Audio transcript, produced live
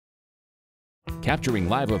Capturing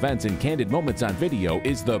live events and candid moments on video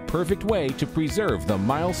is the perfect way to preserve the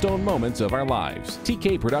milestone moments of our lives.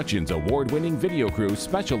 TK Productions' award-winning video crew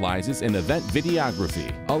specializes in event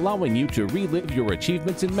videography, allowing you to relive your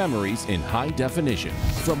achievements and memories in high definition.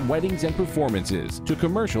 From weddings and performances to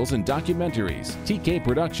commercials and documentaries, TK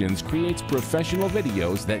Productions creates professional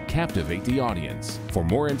videos that captivate the audience. For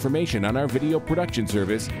more information on our video production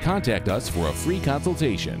service, contact us for a free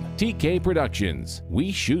consultation. TK Productions.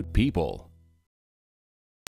 We shoot people.